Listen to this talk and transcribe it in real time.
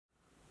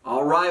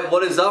All right,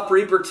 what is up,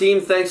 Reaper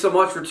team? Thanks so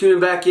much for tuning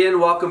back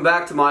in. Welcome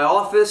back to my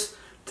office.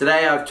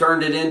 Today I've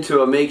turned it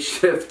into a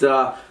makeshift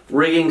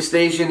rigging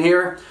station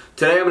here.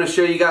 Today I'm going to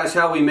show you guys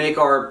how we make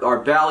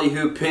our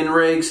Ballyhoo pin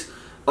rigs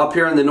up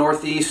here in the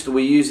Northeast.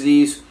 We use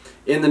these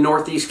in the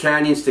Northeast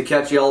canyons to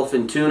catch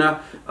yellowfin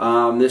tuna.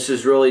 This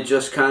is really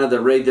just kind of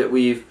the rig that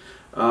we've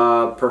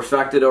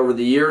perfected over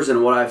the years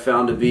and what I've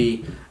found to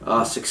be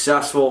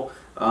successful.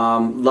 A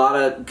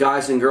lot of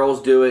guys and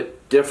girls do it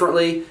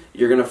differently.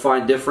 You're going to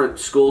find different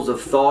schools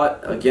of thought.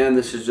 Again,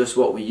 this is just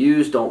what we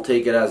use. Don't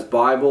take it as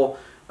Bible.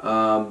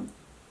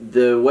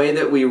 The way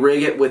that we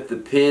rig it with the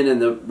pin and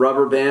the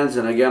rubber bands,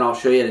 and again I'll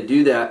show you how to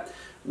do that,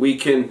 we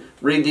can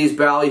rig these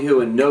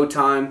Ballyhoo in no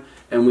time,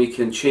 and we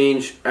can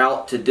change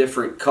out to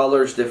different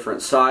colors,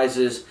 different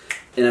sizes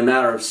in a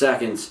matter of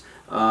seconds.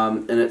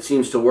 And it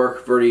seems to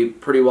work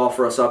pretty well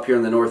for us up here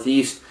in the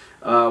Northeast.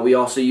 We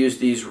also use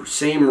these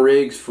same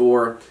rigs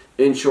for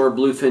inshore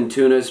bluefin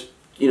tunas.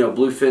 You know,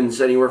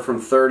 bluefins anywhere from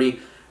 30,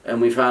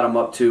 and we've had them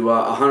up to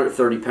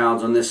 130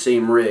 pounds on this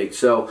same rig.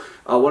 So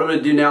what I'm going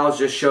to do now is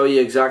just show you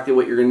exactly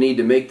what you're going to need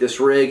to make this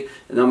rig,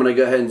 and I'm going to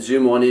go ahead and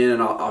zoom on in,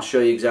 and I'll show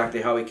you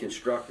exactly how we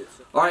construct it.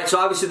 Alright, so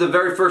obviously the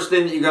very first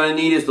thing that you're going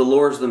to need is the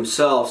lures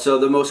themselves. So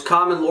the most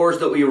common lures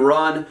that we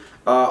run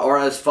are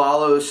as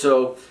follows.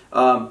 So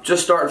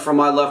just starting from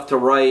my left to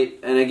right,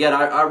 and again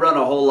I run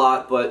a whole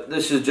lot, but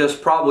this is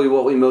just probably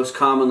what we most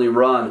commonly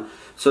run.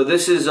 So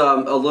this is a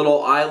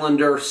little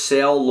Ilander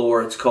sail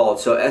lure, it's called.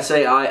 So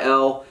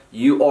S-A-I-L-U-R-E,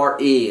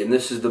 and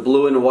this is the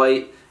blue and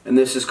white, and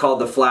this is called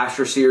the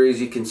Flasher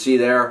series. You can see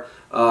there.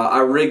 I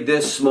rigged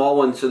this small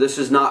one, so this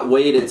is not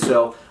weighted,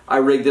 so I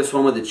rigged this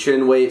one with a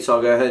chin weight, so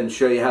I'll go ahead and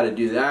show you how to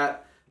do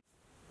that.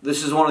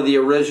 This is one of the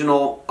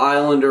original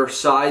Ilander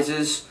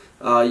sizes.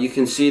 You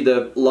can see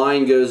the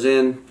line goes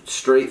in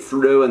straight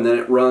through, and then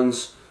it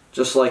runs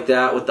just like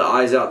that with the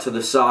eyes out to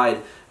the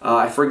side.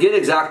 I forget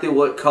exactly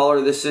what color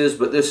this is,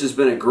 but this has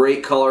been a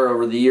great color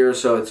over the years.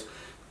 So it's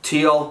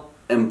teal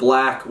and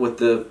black with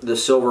the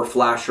silver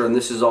flasher, and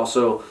this is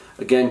also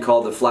again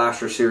called the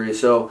Flasher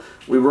series. So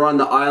we run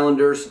the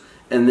Ilanders,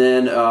 and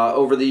then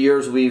over the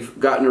years we've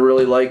gotten to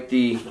really like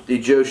the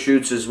Joe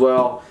Shutes as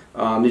well.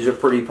 These are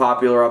pretty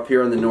popular up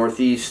here in the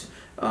Northeast.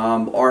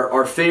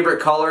 Our favorite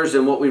colors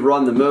and what we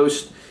run the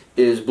most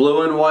is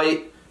blue and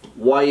white,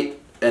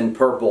 and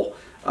purple.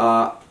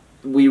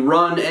 We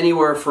run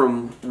anywhere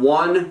from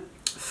 1,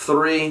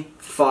 3,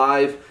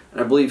 5, and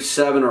I believe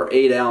 7 or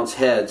 8 ounce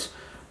heads.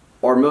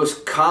 Our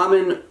most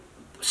common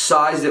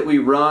size that we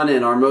run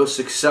and our most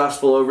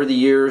successful over the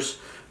years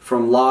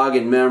from log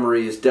and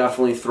memory is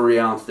definitely 3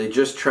 ounce. They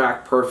just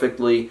track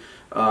perfectly.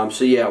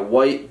 So yeah,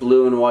 white,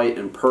 blue and white,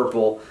 and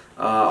purple.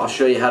 I'll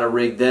show you how to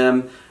rig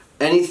them.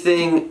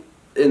 Anything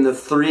in the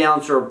 3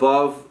 ounce or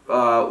above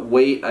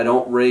weight, I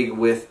don't rig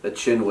with a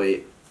chin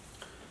weight.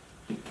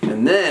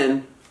 And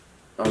then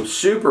I'm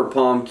super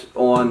pumped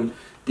on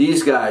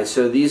these guys.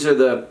 So these are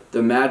the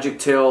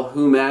Magictail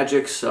Who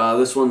Magics.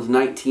 This one's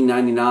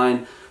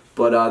 $19.99,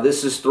 but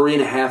this is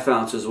 3.5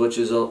 ounces, which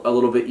is a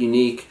little bit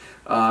unique.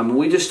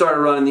 We just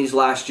started running these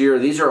last year.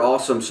 These are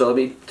awesome. So let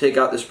me take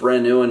out this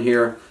brand new one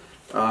here.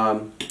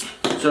 So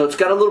it's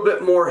got a little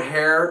bit more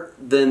hair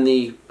than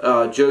the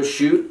Joe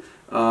Shute,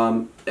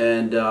 and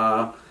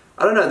I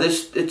don't know.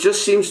 It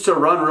just seems to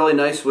run really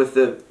nice with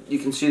the. You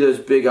can see those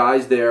big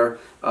eyes there.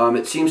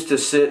 It seems to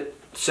sit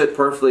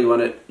perfectly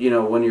when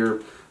when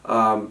you're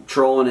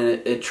trolling, and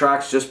it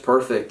tracks just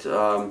perfect.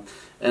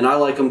 And I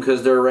like them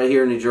because they're right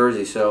here in New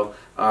Jersey. So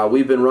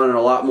we've been running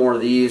a lot more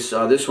of these.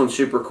 This one's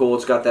super cool.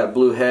 It's got that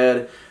blue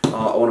head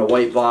on a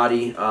white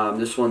body.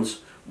 This one's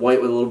white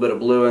with a little bit of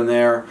blue in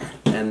there,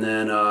 and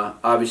then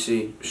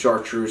obviously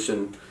chartreuse.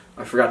 And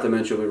I forgot to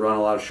mention we run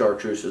a lot of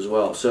chartreuse as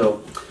well.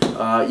 So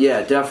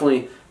yeah,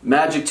 definitely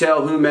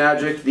Magictail Who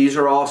Magic. These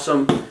are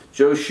awesome.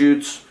 Joe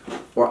Shutes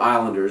or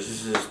Ilanders.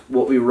 This is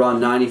what we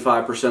run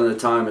 95% of the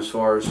time as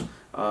far as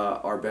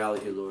our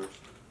Ballyhoo lures.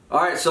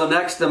 Alright, so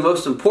next, the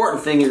most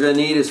important thing you're going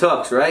to need is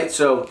hooks, right?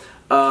 So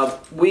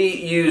we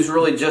use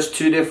really just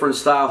 2 different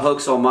style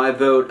hooks on my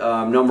boat.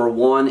 Number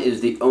 1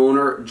 is the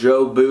Owner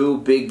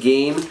Jobu Big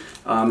Game.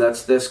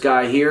 That's this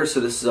guy here. So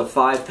this is a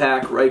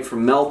 5-pack right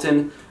from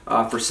Melton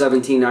for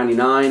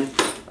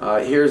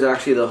 $17.99. Here's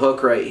actually the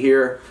hook right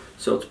here.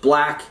 So it's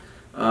black.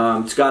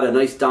 It's got a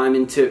nice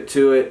diamond tip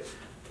to it.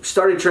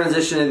 Started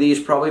transitioning to these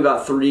probably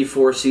about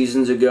 3-4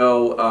 seasons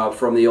ago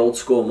from the old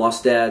school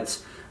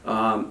Mustads,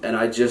 and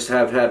I just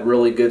have had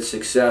really good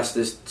success.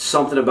 There's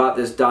something about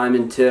this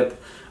diamond tip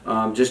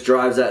just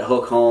drives that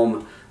hook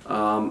home,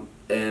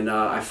 and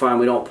I find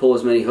we don't pull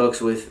as many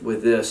hooks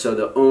with this. So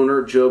the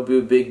Owner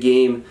Jobu Big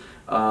Game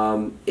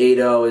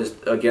 8.0 is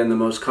again the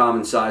most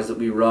common size that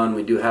we run.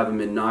 We do have them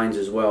in 9s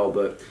as well,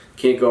 but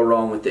can't go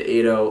wrong with the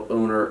 8.0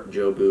 Owner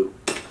Jobu.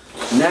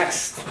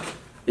 Next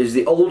is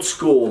the old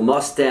school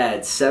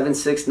Mustad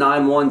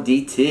 7691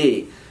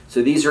 DT.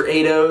 So these are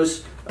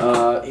 8.0s.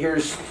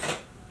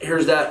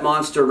 Here's that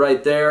monster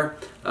right there.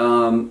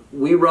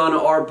 We run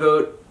our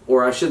boat,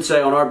 or I should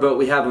say on our boat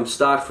we have them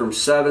stocked from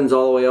 7s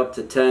all the way up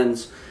to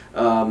 10s.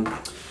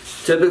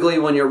 Typically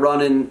when you're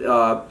running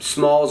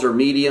smalls or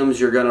mediums,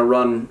 you're going to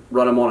run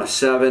them on a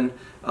 7.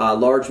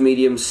 Large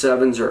mediums,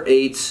 7s or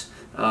 8s.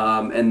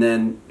 And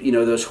then, you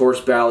know, those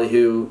horse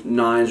ballyhoo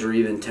 9s or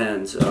even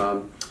 10s.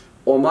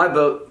 On my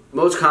boat,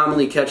 most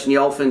commonly catching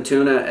yellowfin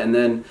tuna and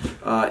then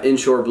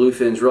inshore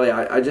bluefins. Really,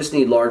 I just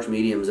need large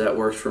mediums. That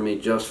works for me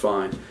just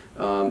fine.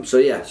 So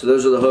yeah, so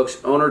those are the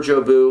hooks. Owner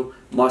Jobu,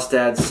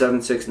 Mustad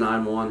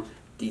 7691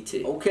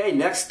 DT. Okay,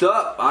 next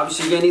up,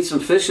 obviously you're going to need some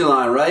fishing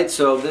line, right?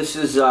 So this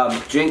is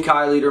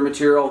Jinkai leader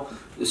material.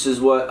 This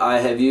is what I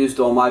have used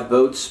on my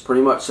boats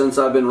pretty much since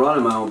I've been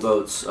running my own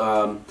boats.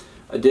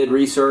 I did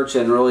research,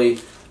 and really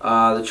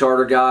the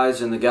charter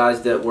guys and the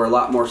guys that were a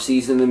lot more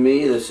seasoned than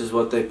me, this is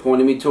what they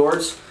pointed me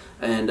towards.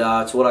 And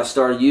it's what I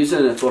started using,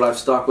 and it's what I've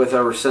stuck with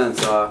ever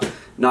since.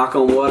 Knock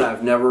on wood,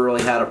 I've never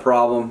really had a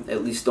problem,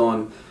 at least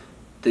on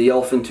the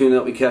yellowfin tuna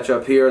that we catch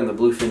up here and the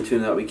bluefin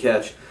tuna that we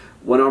catch.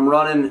 When I'm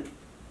running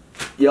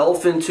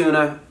yellowfin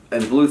tuna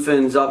and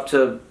bluefins up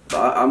to,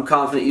 I'm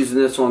confident using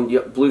this on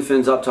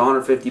bluefins up to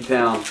 150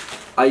 pounds,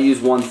 I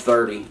use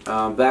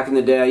 130. Back in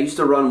the day, I used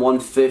to run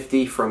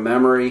 150 from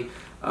memory.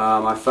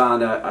 I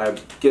found that I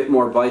get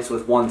more bites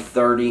with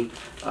 130.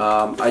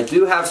 I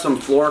do have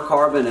some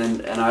fluorocarbon,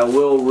 and I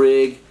will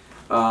rig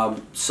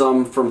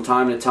some from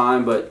time to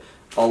time, but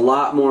a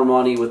lot more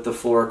money with the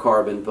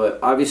fluorocarbon. But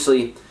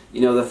obviously, you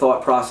know, the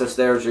thought process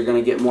there is you're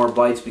going to get more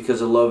bites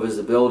because of low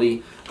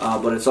visibility,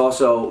 but it's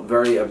also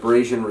very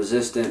abrasion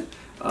resistant.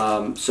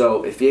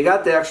 So if you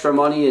got the extra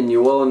money and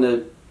you're willing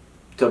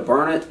to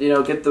burn it, you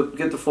know, get the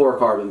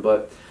fluorocarbon.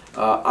 But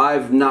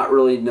I've not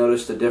really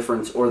noticed the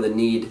difference or the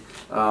need.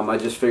 I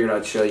just figured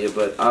I'd show you,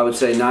 but I would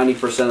say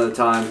 90% of the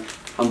time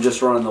I'm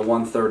just running the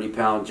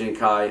 130-pound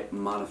Jinkai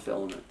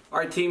monofilament.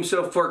 Alright team,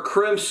 so for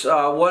crimps,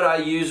 what I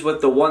use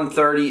with the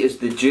 130 is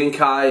the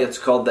Jinkai. It's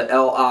called the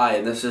LI,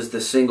 and this is the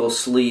single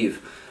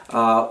sleeve.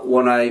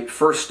 When I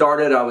first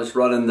started, I was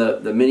running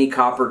the mini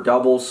copper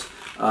doubles,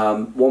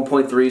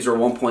 1.3s or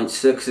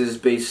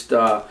 1.6s based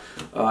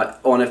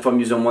on if I'm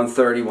using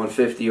 130,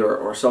 150,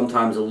 or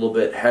sometimes a little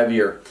bit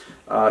heavier.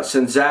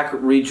 Since Zach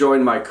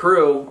rejoined my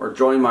crew, or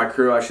joined my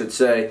crew I should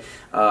say,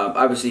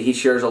 obviously he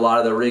shares a lot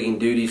of the rigging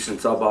duties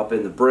since I'm up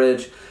in the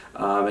bridge.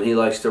 And he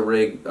likes to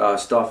rig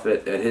stuff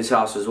at his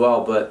house as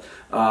well. But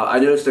I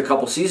noticed a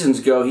couple seasons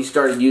ago he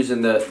started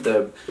using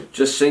the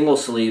just single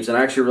sleeves, and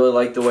I actually really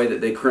like the way that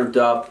they crimped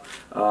up.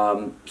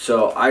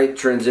 So I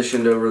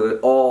transitioned over to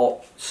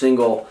all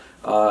single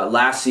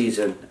last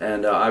season,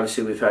 and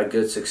obviously we've had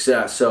good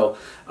success. So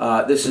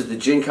this is the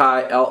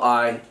Jinkai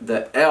LI.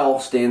 The L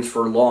stands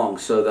for long,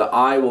 so the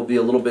I will be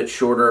a little bit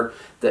shorter,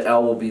 the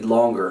L will be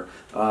longer.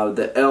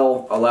 The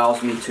L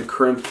allows me to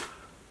crimp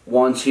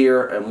once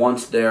here and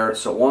once there,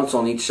 so once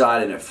on each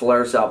side, and it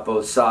flares out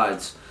both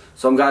sides.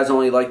 Some guys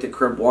only like to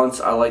crimp once.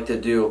 I like to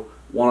do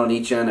one on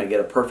each end. I get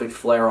a perfect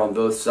flare on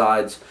both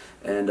sides,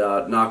 and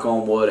knock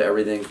on wood,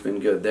 everything's been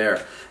good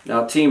there.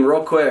 Now team,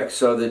 real quick,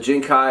 so the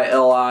Jinkai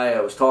LI, I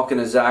was talking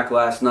to Zach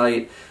last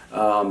night,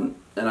 and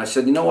I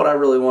said, you know what, I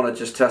really want to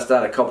just test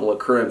out a couple of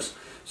crimps.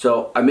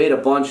 So I made a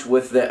bunch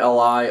with the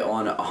LI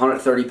on a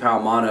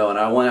 130-pound mono, and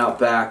I went out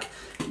back,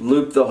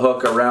 looped the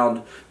hook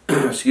around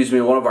excuse me,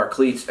 one of our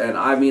cleats, and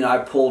I mean I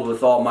pulled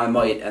with all my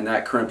might, and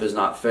that crimp is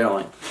not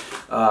failing.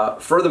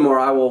 Furthermore,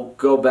 I will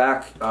go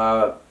back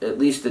at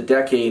least a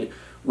decade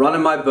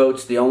running my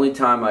boats. The only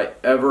time I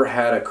ever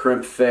had a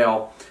crimp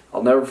fail,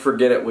 I'll never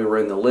forget it. We were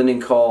in the Linden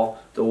Call.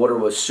 The water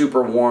was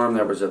super warm.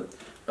 There was an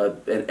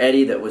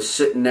eddy that was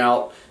sitting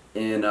out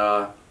in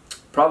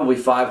probably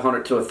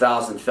 500 to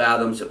 1,000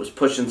 fathoms. It was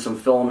pushing some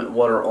filament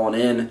water on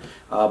in,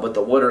 but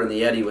the water in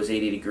the eddy was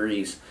 80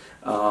 degrees.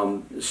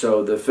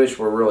 So the fish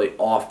were really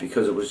off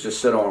because it was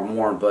just sitting on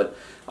warm. But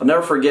I'll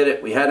never forget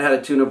it. We hadn't had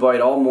a tuna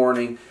bite all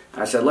morning.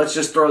 I said, let's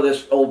just throw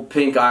this old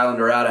pink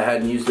Ilander out. I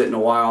hadn't used it in a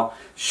while.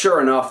 Sure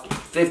enough,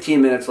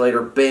 15 minutes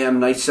later, bam,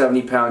 nice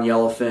 70-pound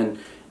yellowfin.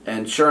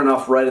 And sure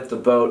enough, right at the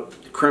boat,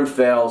 the crimp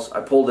fails.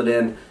 I pulled it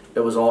in. It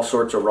was all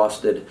sorts of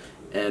rusted.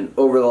 And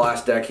over the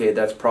last decade,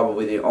 that's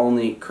probably the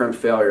only crimp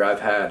failure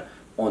I've had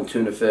on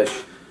tuna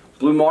fish.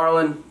 Blue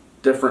marlin,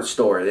 different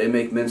story. They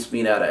make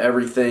mincemeat out of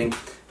everything.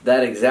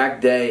 That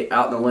exact day,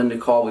 out in the Linden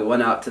Call, we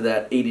went out to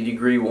that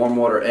 80-degree warm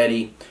water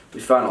eddy.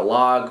 We found a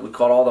log. We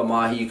caught all the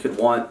mahi you could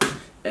want.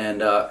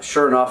 And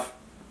sure enough,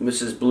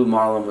 Mrs. Blue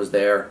Marlin was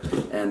there.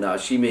 And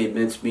she made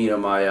mincemeat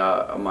on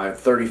my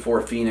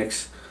 34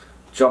 Phoenix.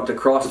 Jumped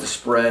across the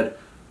spread.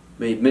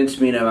 Made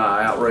mincemeat of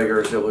my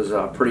outriggers. It was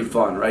pretty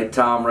fun. Right,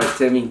 Tom? Right,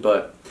 Timmy?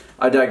 But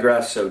I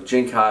digress. So,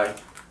 Jinkai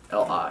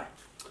LI.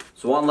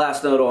 So one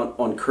last note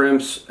on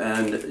crimps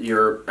and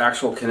your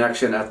actual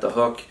connection at the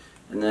hook.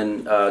 And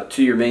then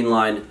to your main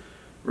line,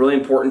 really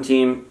important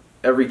team.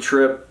 Every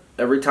trip,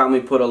 every time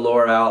we put a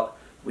lure out,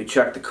 we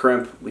check the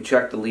crimp, we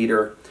check the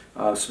leader.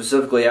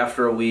 Specifically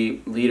after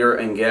we leader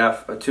and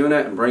gaff a tuna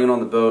and bring it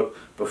on the boat,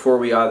 before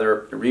we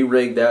either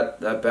re-rig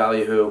that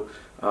ballyhoo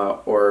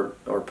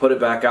or put it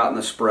back out in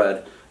the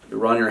spread. You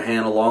run your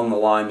hand along the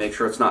line, make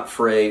sure it's not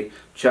frayed,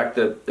 check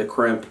the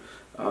crimp.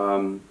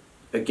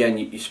 Again,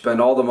 you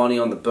spend all the money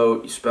on the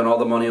boat, you spend all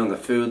the money on the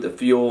food, the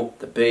fuel,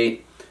 the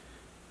bait.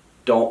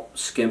 don't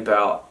skimp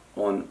out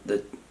on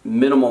the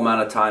minimal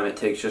amount of time it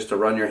takes just to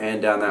run your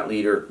hand down that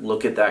leader,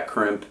 look at that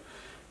crimp.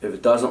 If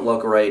it doesn't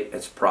look right,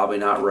 it's probably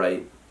not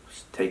right.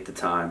 Just take the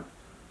time,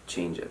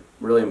 change it.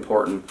 Really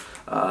important.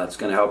 It's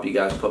going to help you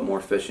guys put more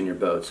fish in your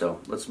boat. So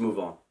let's move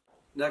on.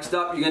 Next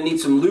up, you're going to need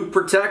some loop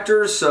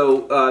protectors.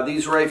 So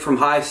these are right from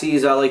High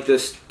Seas. I like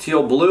this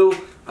teal blue.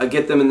 I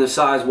get them in the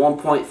size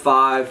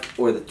 1.5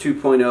 or the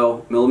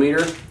 2.0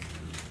 millimeter.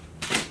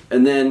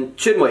 And then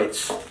chin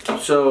weights.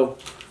 So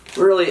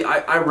really,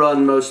 I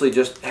run mostly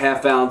just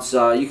half ounce.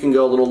 You can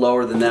go a little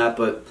lower than that,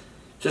 but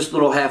just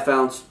little half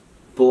ounce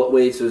bullet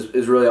weights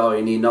is really all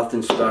you need.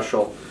 Nothing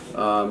special.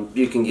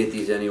 You can get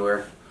these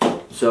anywhere.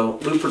 So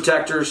loop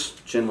protectors,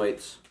 chin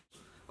weights.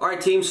 Alright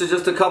team, so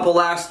just a couple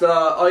last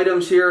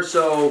items here.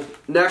 So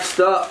next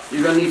up,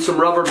 you're going to need some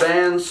rubber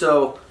bands.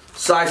 So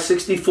size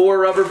 64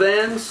 rubber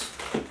bands.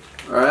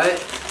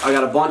 Alright, I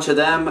got a bunch of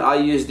them. I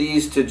use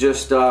these to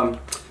just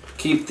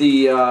keep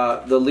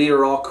the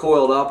leader all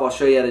coiled up. I'll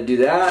show you how to do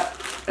that.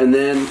 And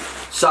then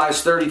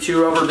size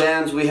 32 rubber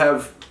bands. We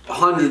have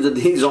hundreds of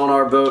these on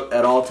our boat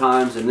at all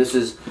times, and this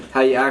is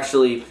how you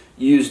actually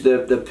use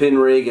the pin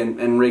rig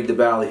and rig the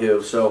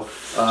Ballyhoo. So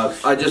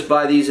I just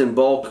buy these in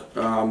bulk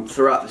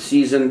throughout the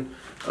season.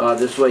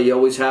 This way you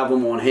always have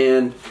them on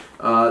hand.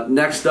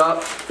 Next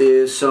up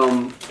is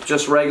some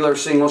just regular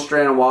single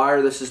strand of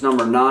wire. This is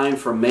number 9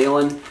 from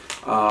Malin.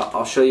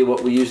 I'll show you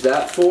what we use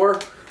that for.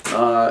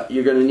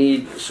 You're going to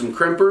need some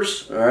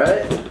crimpers.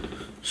 Alright,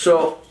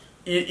 so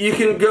you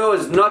can go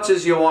as nuts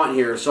as you want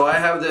here. So I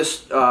have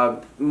this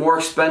more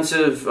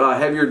expensive,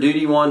 heavier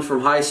duty one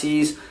from High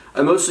Seas.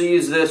 I mostly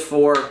use this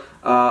for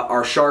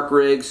our shark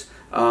rigs.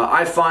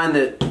 I find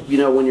that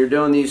when you're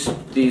doing these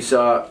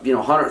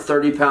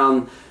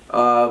 130-pound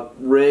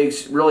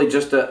rigs, really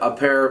just a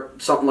pair,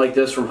 something like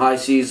this from High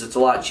Seas, it's a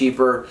lot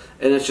cheaper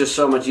and it's just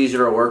so much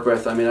easier to work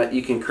with. I mean,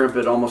 you can crimp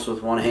it almost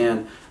with one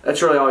hand.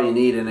 That's really all you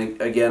need.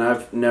 And again,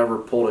 I've never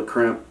pulled a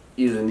crimp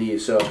using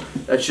these, so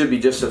that should be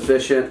just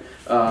sufficient.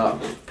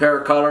 Pair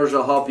of cutters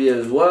will help you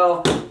as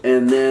well.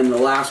 And then the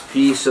last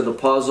piece of the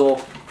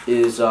puzzle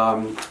is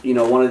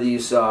one of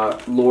these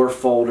lure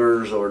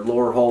folders or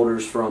lure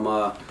holders from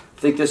I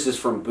think this is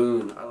from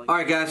Boone.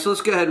 Alright guys, so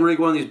let's go ahead and rig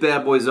one of these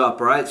bad boys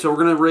up. Alright, so we're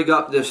going to rig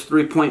up this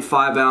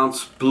 3.5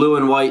 ounce blue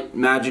and white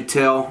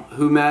Magictail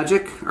Who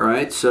Magic.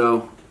 Alright,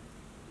 so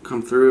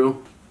come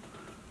through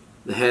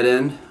the head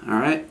end.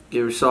 Alright,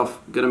 give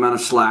yourself a good amount of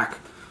slack.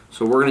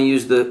 So we're going to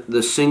use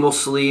the single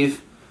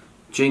sleeve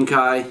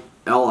Jinkai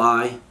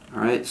LI.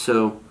 Alright,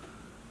 so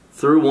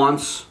through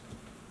once,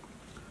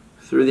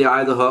 through the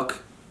eye of the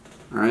hook.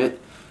 Alright,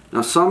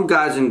 now some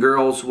guys and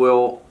girls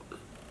will,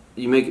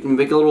 you make a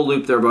little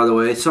loop there by the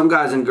way, some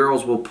guys and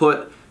girls will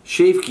put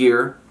chafe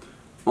gear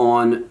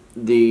on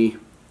the,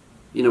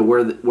 where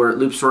it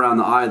loops around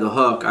the eye of the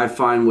hook. I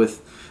find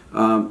with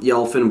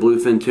yellowfin and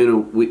bluefin tuna,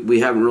 we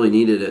haven't really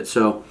needed it.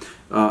 So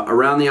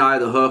around the eye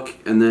of the hook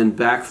and then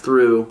back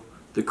through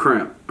the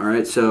crimp.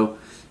 Alright, so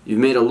you've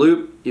made a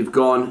loop, you've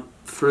gone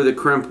through the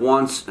crimp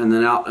once and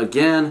then out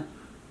again,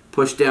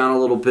 push down a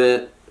little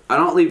bit. I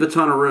don't leave a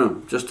ton of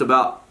room, just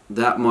about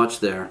that much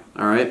there.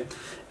 Alright,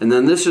 and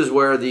then this is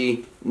where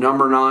the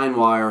number 9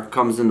 wire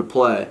comes into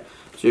play.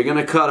 So you're going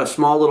to cut a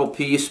small little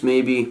piece,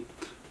 maybe,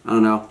 I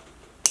don't know,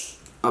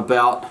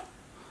 about,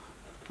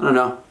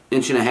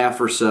 inch and a half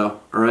or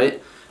so.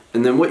 Alright,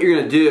 and then what you're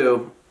going to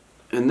do,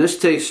 and this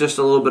takes just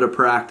a little bit of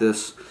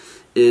practice,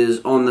 is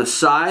on the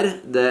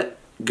side that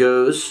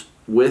goes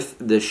with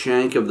the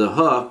shank of the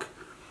hook,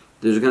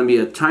 there's going to be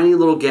a tiny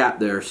little gap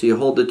there. So you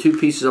hold the two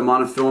pieces of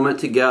monofilament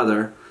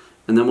together,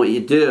 and then what you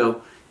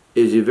do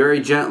is you very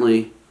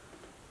gently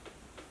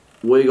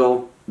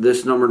wiggle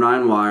this number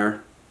 9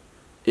 wire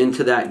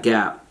into that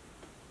gap.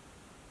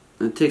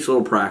 And it takes a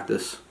little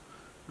practice.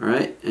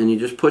 Alright, and you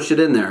just push it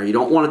in there. You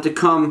don't want it to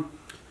come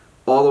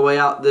all the way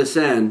out this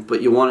end,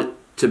 but you want it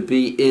to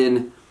be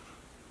in,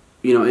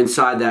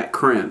 inside that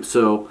crimp.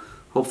 So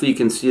hopefully you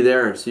can see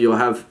there. So you'll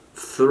have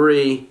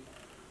three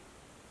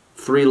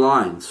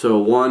lines. So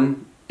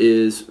 1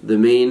 is the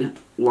main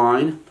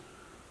line,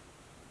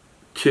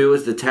 2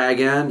 is the tag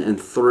end, and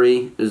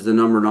 3 is the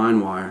number 9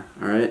 wire.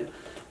 Alright,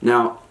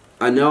 now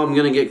I know I'm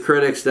going to get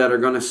critics that are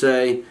going to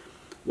say,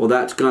 well,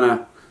 that's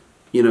going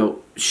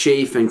to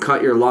chafe and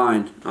cut your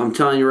line. I'm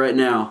telling you right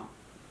now,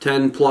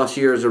 10 plus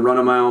years of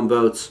running my own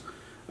boats,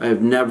 I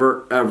have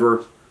never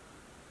ever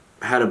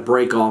had a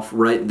break off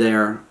right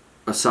there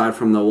aside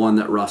from the one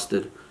that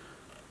rusted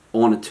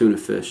on a tuna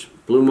fish.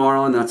 Blue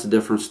marlin, that's a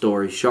different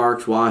story.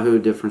 Sharks, wahoo,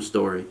 different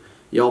story.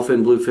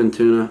 Yellowfin, bluefin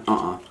tuna,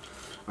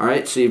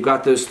 Alright, so you've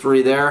got those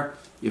 3 there.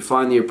 You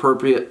find the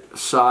appropriate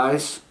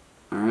size.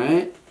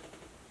 Alright.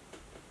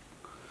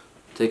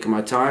 Taking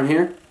my time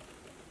here.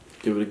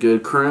 Give it a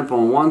good crimp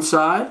on one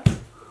side.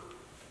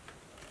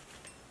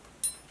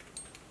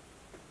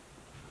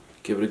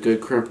 Give it a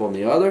good crimp on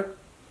the other.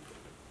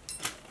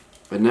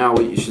 And now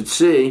what you should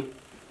see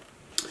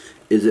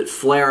is it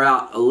flare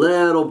out a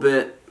little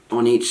bit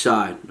on each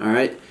side.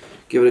 Alright,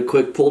 give it a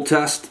quick pull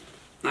test.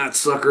 That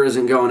sucker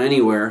isn't going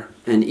anywhere.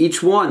 And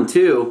each one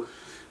too,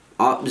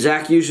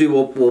 Zach usually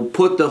will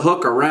put the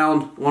hook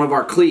around one of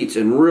our cleats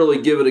and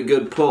really give it a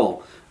good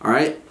pull.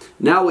 Alright,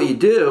 now what you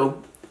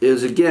do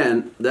is,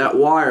 again, that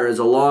wire is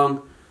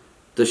along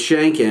the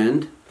shank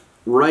end,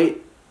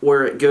 right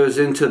where it goes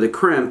into the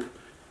crimp.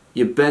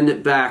 You bend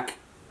it back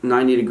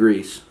 90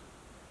 degrees.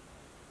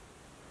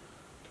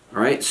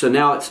 Alright, so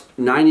now it's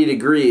 90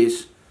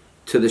 degrees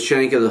to the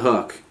shank of the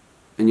hook,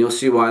 and you'll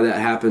see why that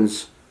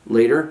happens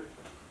later.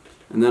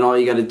 And then all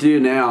you got to do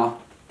now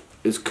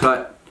is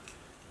cut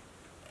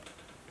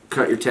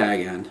your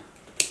tag end.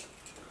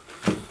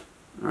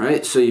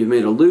 Alright, so you've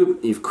made a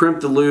loop, you've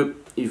crimped the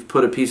loop, you've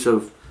put a piece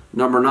of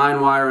number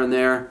 9 wire in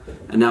there,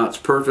 and now it's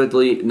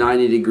perfectly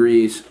 90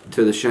 degrees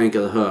to the shank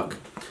of the hook.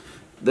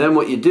 Then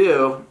what you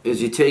do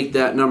is you take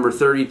that number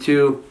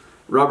 32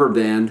 rubber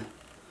band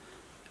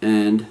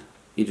and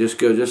you just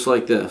go just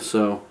like this.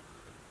 So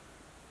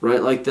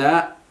right like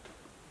that,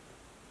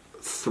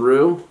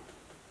 through,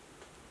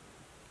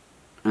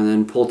 and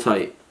then pull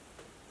tight.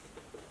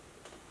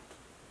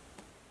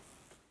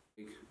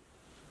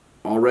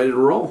 All ready to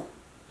roll.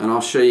 And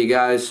I'll show you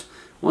guys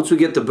once we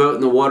get the boat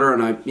in the water,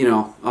 and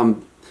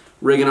I'm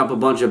rigging up a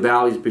bunch of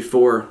bally's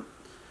before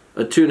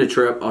a tuna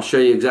trip. I'll show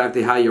you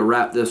exactly how you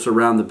wrap this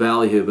around the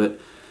ballyhoo.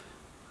 But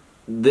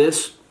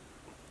this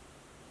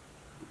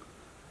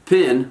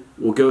pin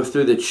will go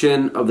through the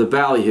chin of the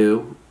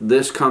ballyhoo.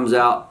 This comes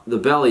out the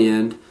belly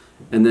end,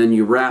 and then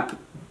you wrap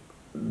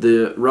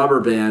the rubber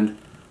band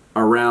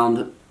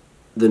around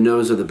the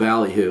nose of the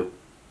ballyhoo.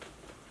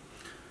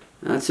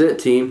 That's it,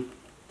 team.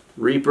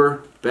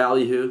 Reaper,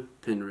 ballyhoo,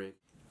 pin rig.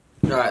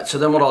 Alright, so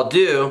then what I'll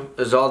do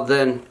is I'll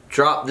then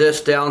drop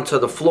this down to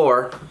the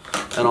floor,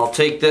 and I'll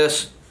take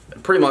this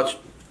pretty much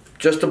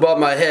just above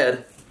my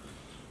head.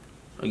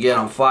 Again,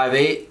 I'm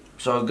 5'8",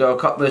 so I'll go a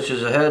couple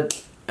inches ahead,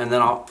 and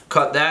then I'll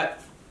cut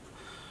that.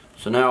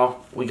 So now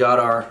we got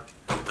our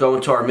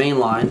going to our main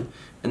line,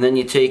 and then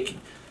you take,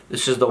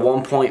 this is the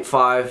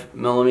 1.5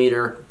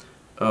 millimeter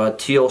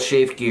teal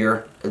chafe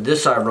gear.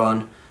 This I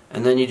run,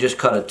 and then you just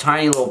cut a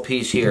tiny little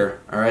piece here.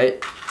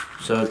 Alright,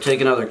 so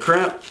take another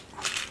crimp,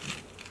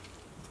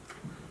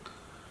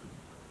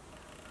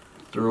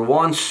 through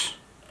once,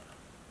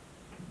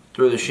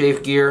 through the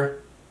chafe gear,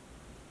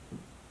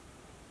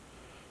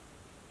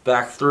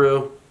 back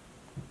through,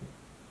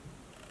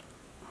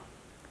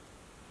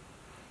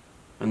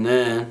 and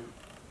then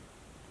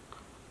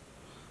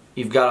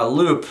you've got a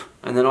loop,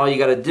 and then all you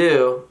got to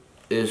do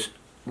is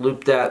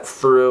loop that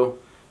through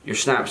your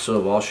snap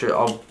swivel.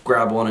 I'll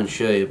grab one and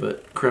show you,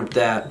 but crimp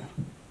that.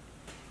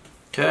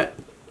 Okay.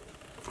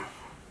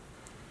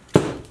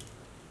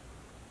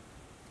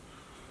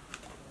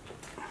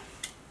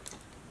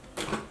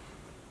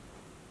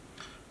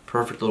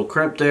 Perfect little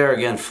crimp there.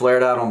 Again,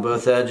 flared out on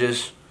both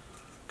edges.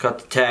 Cut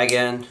the tag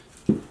end.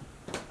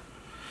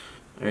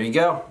 There you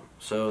go.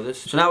 So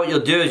now what you'll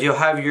do is you'll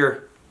have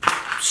your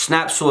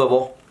snap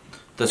swivel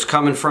that's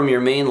coming from your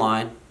main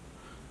line,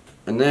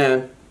 and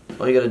then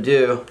all you got to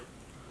do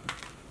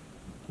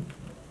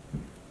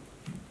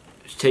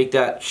is take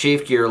that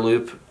chafe gear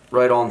loop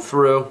right on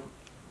through.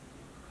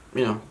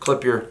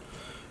 Clip your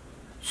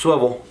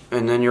swivel,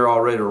 and then you're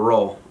all ready to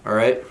roll. All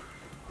right.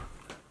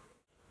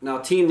 Now,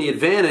 team, the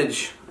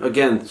advantage,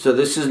 again, so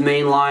this is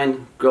main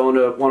line going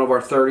to one of our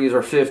 30s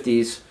or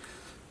 50s,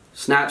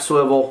 snap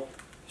swivel,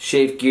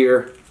 chafe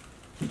gear,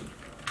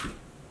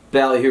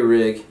 ballyhoo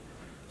rig.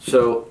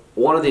 So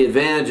one of the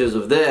advantages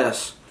of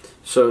this,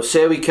 so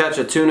say we catch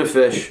a tuna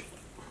fish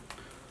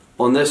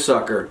on this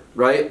sucker,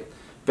 right?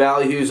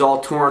 Ballyhoo's all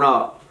torn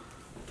up.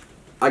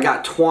 I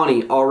got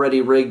 20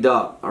 already rigged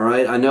up, all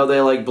right? I know they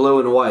like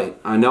blue and white.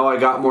 I know I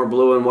got more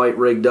blue and white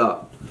rigged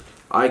up.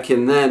 I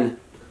can then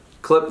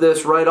clip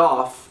this right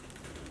off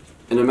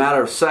in a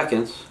matter of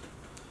seconds,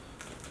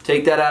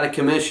 take that out of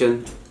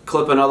commission,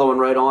 clip another one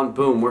right on,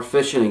 boom, we're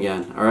fishing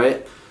again.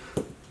 Alright?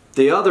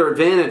 The other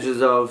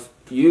advantages of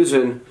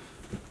using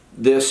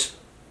this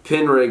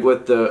pin rig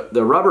with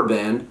the rubber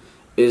band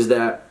is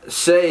that,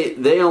 say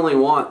they only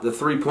want the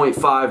 3.5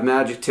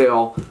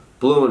 Magictail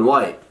blue and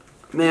white.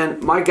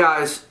 Man, my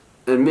guys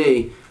and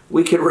me,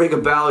 we could rig a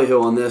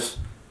ballyhoo on this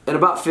in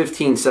about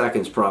 15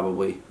 seconds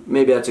probably.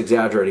 Maybe that's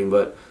exaggerating,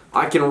 but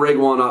I can rig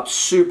one up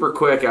super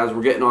quick as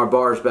we're getting our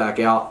bars back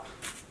out,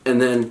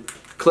 and then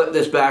clip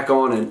this back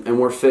on, and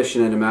we're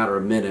fishing in a matter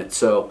of minutes.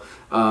 So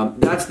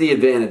that's the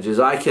advantage, is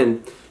I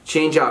can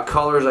change out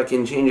colors, I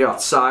can change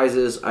out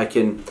sizes, I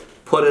can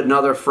put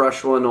another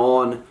fresh one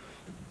on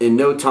in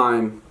no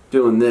time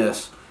doing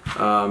this.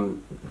 A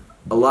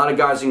lot of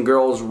guys and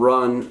girls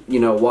run,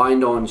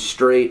 wind on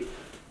straight.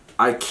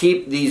 I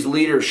keep these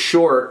leaders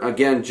short,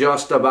 again,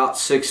 just about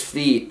 6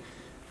 feet,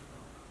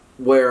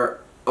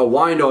 where a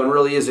wind on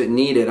really isn't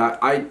needed.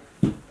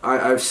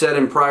 I've said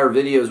in prior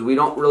videos, we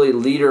don't really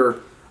leader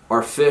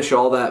our fish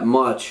all that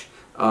much.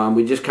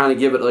 We just kind of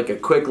give it like a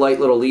quick light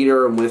little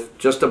leader, and with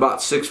just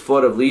about 6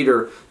 foot of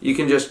leader, you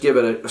can just give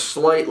it a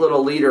slight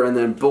little leader, and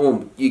then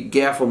boom, you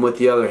gaff them with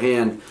the other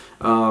hand.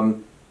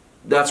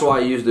 That's why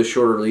I use the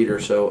shorter leader.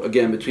 So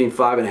again, between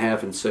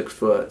 5.5 and 6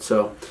 foot.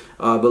 So,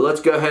 but let's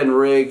go ahead and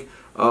rig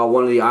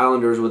one of the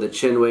Islanders with a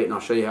chin weight, and I'll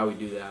show you how we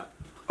do that.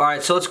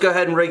 Alright, so let's go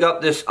ahead and rig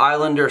up this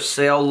Islander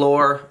sail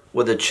lure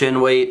with a chin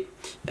weight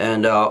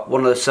and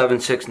one of the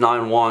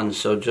 7691.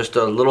 So just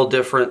a little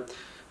different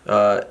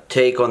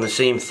take on the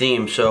same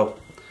theme. So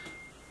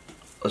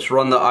let's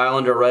run the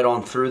Islander right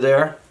on through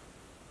there.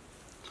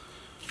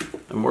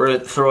 And we're going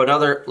to throw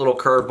another little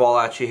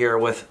curveball at you here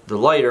with the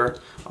lighter.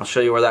 I'll show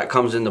you where that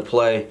comes into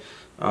play.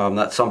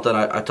 That's something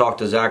I talked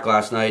to Zach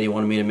last night. He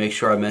wanted me to make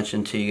sure I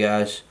mentioned to you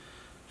guys.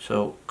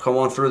 So come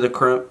on through the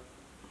crimp.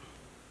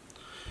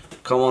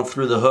 Come on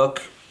through the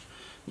hook.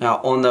 Now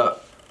on the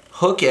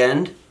hook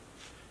end,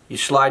 you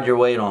slide your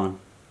weight on.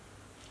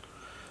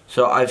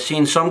 So I've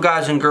seen some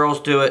guys and girls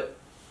do it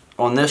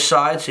on this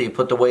side, so you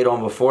put the weight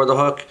on before the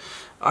hook.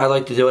 I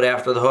like to do it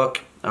after the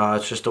hook.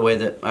 It's just the way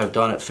that I've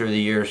done it through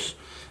the years.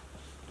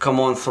 Come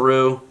on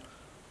through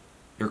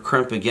your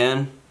crimp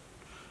again.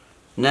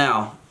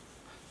 Now,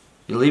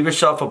 you leave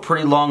yourself a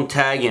pretty long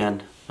tag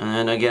end. And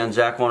then again,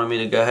 Zach wanted me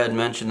to go ahead and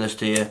mention this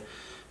to you.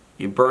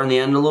 You burn the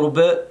end a little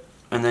bit,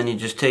 and then you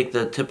just take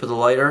the tip of the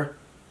lighter,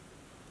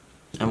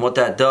 and what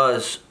that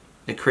does,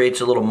 it creates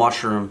a little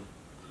mushroom.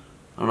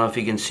 I don't know if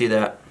you can see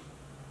that.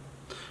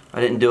 I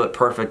didn't do it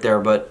perfect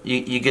there, but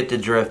you get the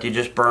drift. You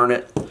just burn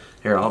it.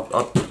 Here,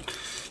 I'll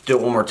do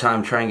it one more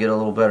time, try and get a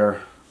little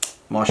better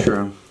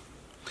mushroom.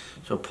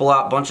 So pull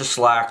out a bunch of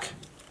slack,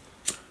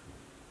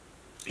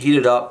 heat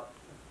it up.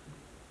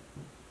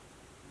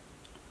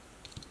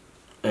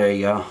 There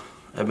you go.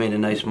 That made a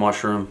nice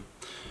mushroom.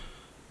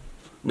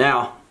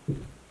 Now,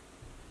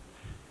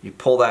 you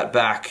pull that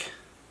back.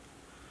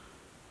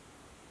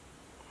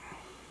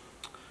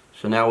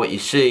 So now what you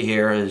see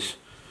here is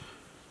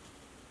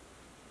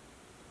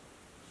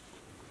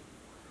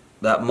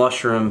that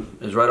mushroom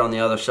is right on the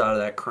other side of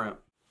that crimp.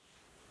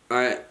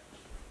 Alright,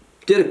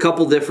 did a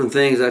couple different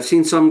things. I've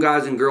seen some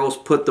guys and girls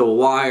put the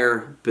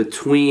wire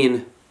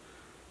between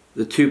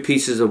the two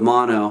pieces of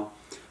mono.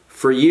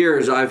 For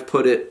years I've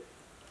put it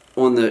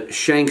on the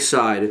shank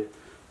side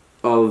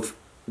of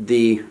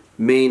the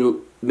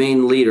main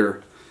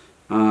leader.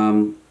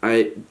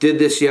 I did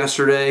this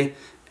yesterday,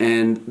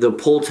 and the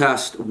pull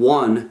test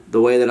won the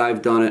way that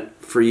I've done it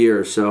for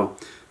years. So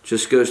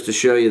just goes to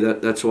show you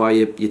that that's why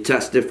you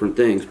test different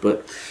things.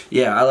 But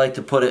yeah, I like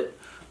to put it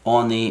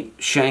on the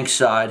shank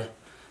side,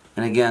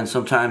 and again,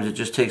 sometimes it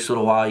just takes a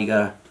little while. You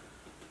gotta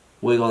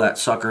wiggle that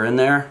sucker in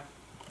there.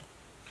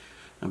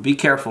 Now be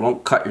careful,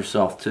 don't cut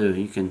yourself too.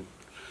 You can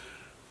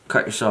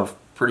cut yourself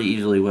pretty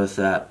easily with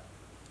that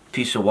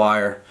piece of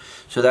wire.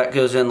 So that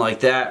goes in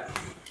like that.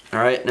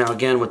 Alright, now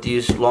again with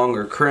these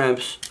longer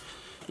crimps,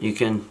 you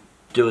can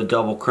do a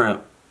double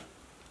crimp.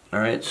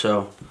 Alright,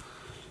 so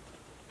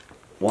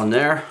one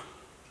there,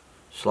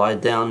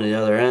 slide down to the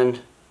other end.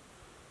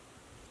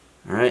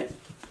 Alright,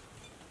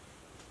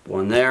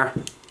 one there.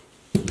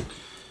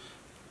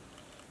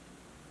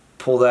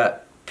 Pull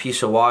that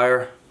piece of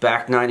wire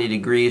back 90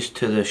 degrees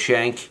to the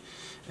shank,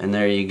 and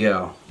there you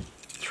go.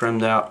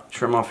 Trim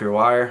off your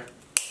wire.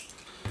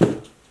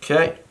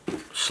 Okay,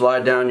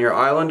 slide down your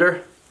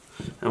Islander.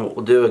 And what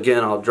we'll do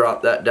again, I'll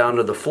drop that down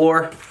to the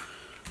floor,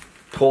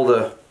 pull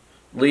the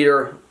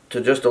leader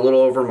to just a little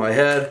over my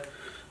head,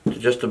 to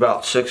just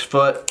about 6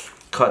 foot,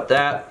 cut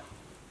that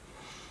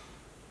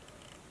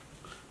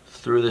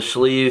through the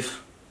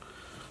sleeve,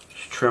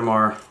 just trim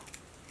our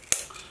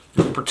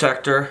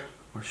protector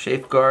or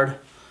safeguard.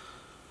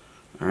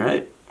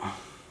 Alright,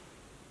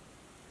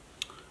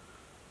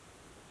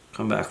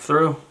 come back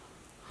through,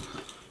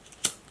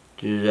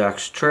 do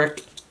Zach's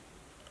trick.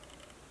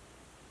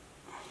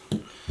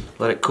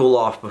 Let it cool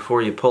off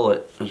before you pull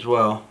it as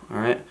well.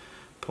 Alright,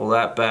 pull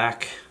that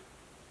back.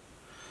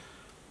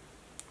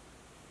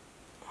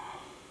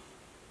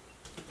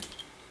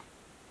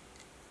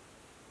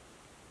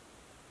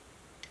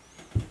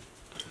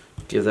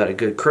 Give that a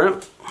good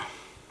crimp.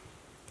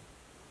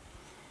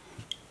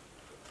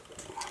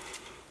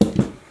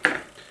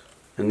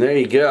 And there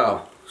you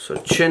go. So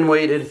chin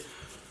weighted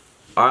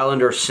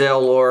Islander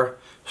sail lure.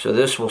 So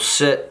this will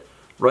sit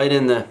right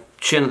in the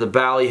chin of the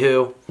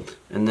Ballyhoo,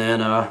 and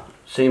then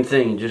same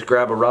thing, you just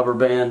grab a rubber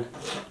band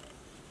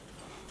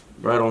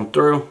right on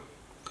through,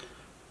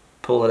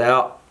 pull it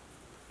out,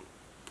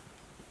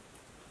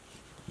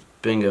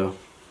 bingo,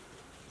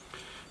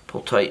 pull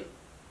tight,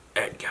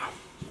 there you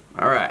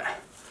go. Alright,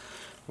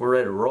 we're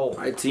ready to roll.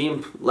 Alright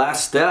team,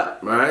 last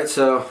step. Alright,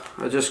 so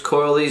I just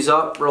coil these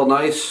up real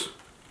nice.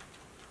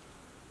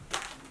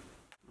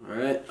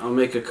 Alright, I'll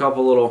make a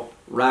couple little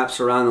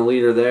wraps around the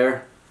leader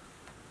there.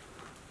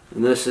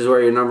 And this is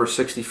where your number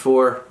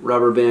 64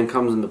 rubber band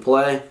comes into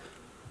play.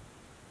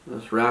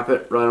 Just wrap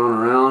it right on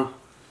around,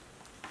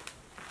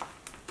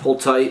 pull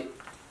tight,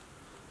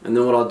 and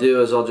then what I'll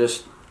do is I'll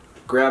just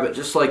grab it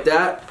just like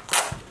that,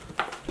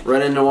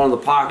 right into one of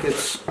the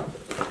pockets,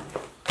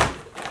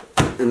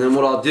 and then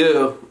what I'll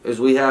do is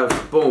we have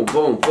boom,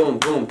 boom, boom,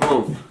 boom,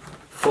 boom,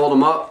 fold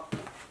them up.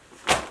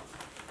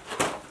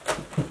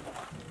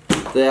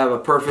 They have a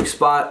perfect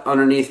spot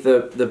underneath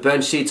the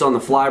bench seats on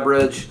the fly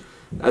bridge.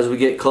 As we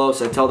get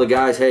close, I tell the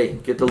guys, hey,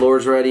 get the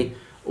lures ready,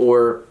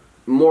 or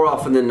more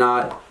often than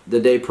not, the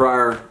day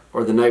prior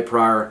or the night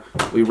prior,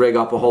 we rig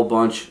up a whole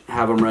bunch,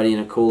 have them ready in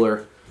a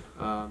cooler.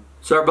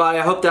 So everybody,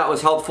 I hope that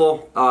was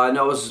helpful. I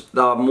know it was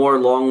more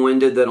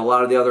long-winded than a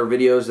lot of the other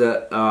videos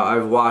that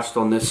I've watched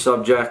on this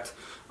subject.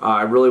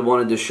 I really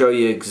wanted to show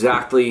you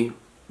exactly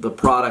the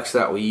products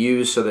that we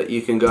use so that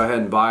you can go ahead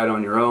and buy it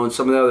on your own.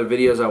 Some of the other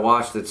videos I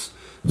watched, it's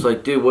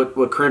like, dude,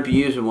 what crimp you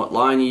using, what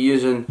line you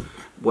using,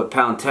 what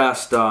pound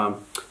test. I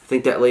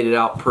think that laid it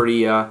out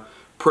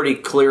pretty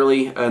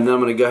clearly, and then I'm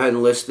going to go ahead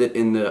and list it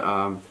in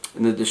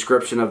the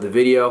description of the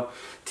video.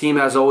 Team,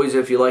 as always,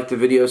 if you like the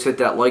videos, hit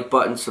that like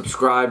button,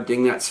 subscribe,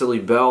 ding that silly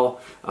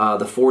bell.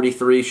 The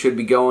 43 should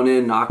be going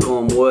in, knock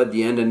on wood,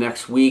 the end of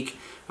next week.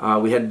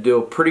 We had to do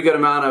a pretty good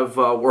amount of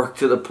work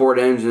to the port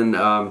engine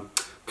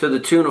to the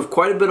tune of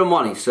quite a bit of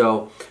money.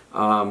 So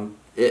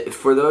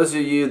for those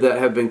of you that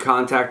have been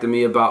contacting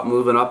me about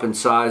moving up in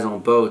size on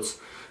boats,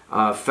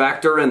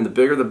 factor in the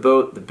bigger the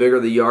boat, the bigger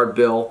the yard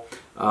bill,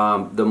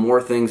 the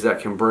more things that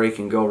can break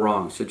and go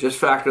wrong. So just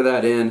factor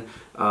that in.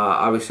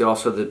 Obviously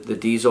also the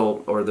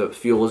diesel or the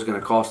fuel is going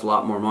to cost a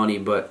lot more money,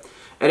 but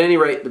at any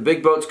rate, the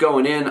big boat's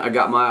going in. I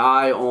got my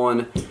eye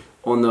on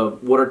the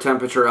water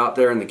temperature out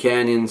there in the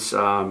canyons.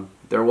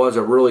 There was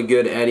a really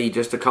good eddy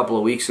just a couple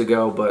of weeks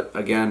ago, but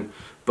again,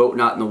 boat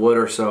not in the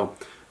water. So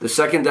the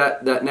second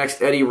that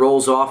next eddy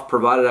rolls off,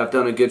 provided I've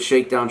done a good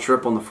shakedown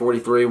trip on the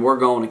 43, we're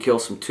going to kill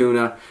some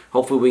tuna.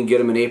 Hopefully we can get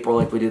them in April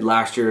like we did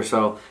last year.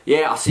 So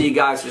yeah, I'll see you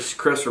guys. This is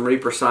Chris from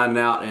Reaper signing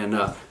out, and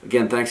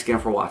again, thanks again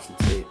for watching.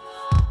 See you.